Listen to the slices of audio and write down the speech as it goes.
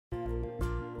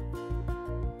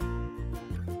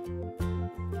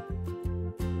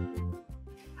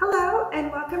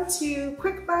and welcome to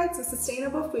Quick Bites, a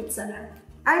Sustainable Food Center.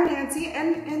 I'm Nancy,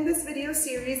 and in this video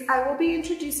series, I will be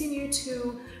introducing you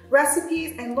to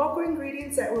recipes and local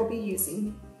ingredients that we'll be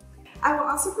using. I will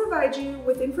also provide you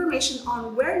with information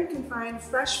on where you can find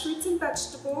fresh fruits and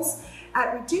vegetables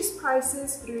at reduced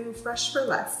prices through Fresh for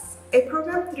Less, a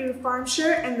program through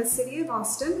Farmshare and the City of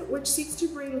Austin, which seeks to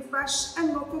bring fresh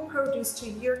and local produce to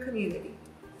your community.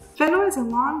 Fennel is a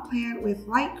long plant with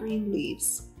light green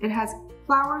leaves. It has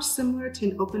flowers similar to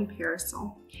an open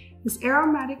parasol. This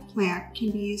aromatic plant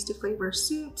can be used to flavor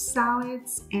soups,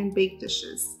 salads, and baked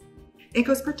dishes. It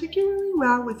goes particularly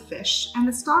well with fish, and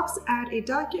the stalks add a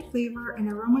delicate flavor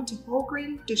and aroma to whole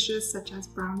grain dishes such as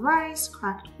brown rice,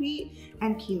 cracked wheat,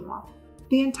 and quinoa.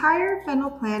 The entire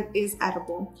fennel plant is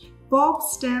edible: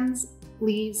 bulbs, stems,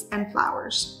 leaves, and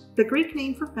flowers. The Greek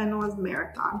name for fennel is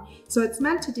marathon, so it's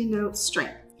meant to denote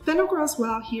strength. Fennel grows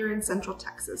well here in Central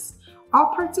Texas.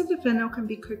 All parts of the fennel can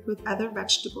be cooked with other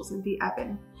vegetables in the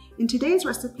oven. In today's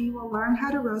recipe, we'll learn how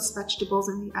to roast vegetables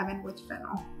in the oven with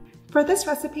fennel. For this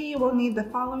recipe, you will need the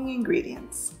following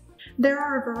ingredients. There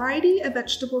are a variety of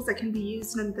vegetables that can be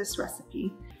used in this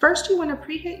recipe. First, you want to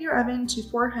preheat your oven to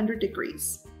 400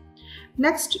 degrees.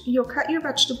 Next, you'll cut your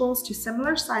vegetables to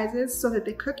similar sizes so that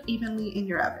they cook evenly in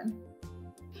your oven.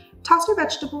 Toss your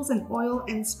vegetables in oil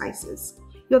and spices.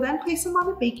 You'll then place them on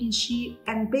a baking sheet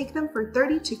and bake them for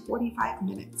 30 to 45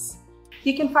 minutes.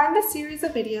 You can find this series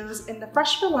of videos in the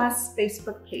Fresh for Less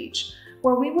Facebook page,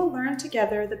 where we will learn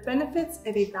together the benefits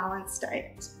of a balanced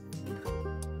diet.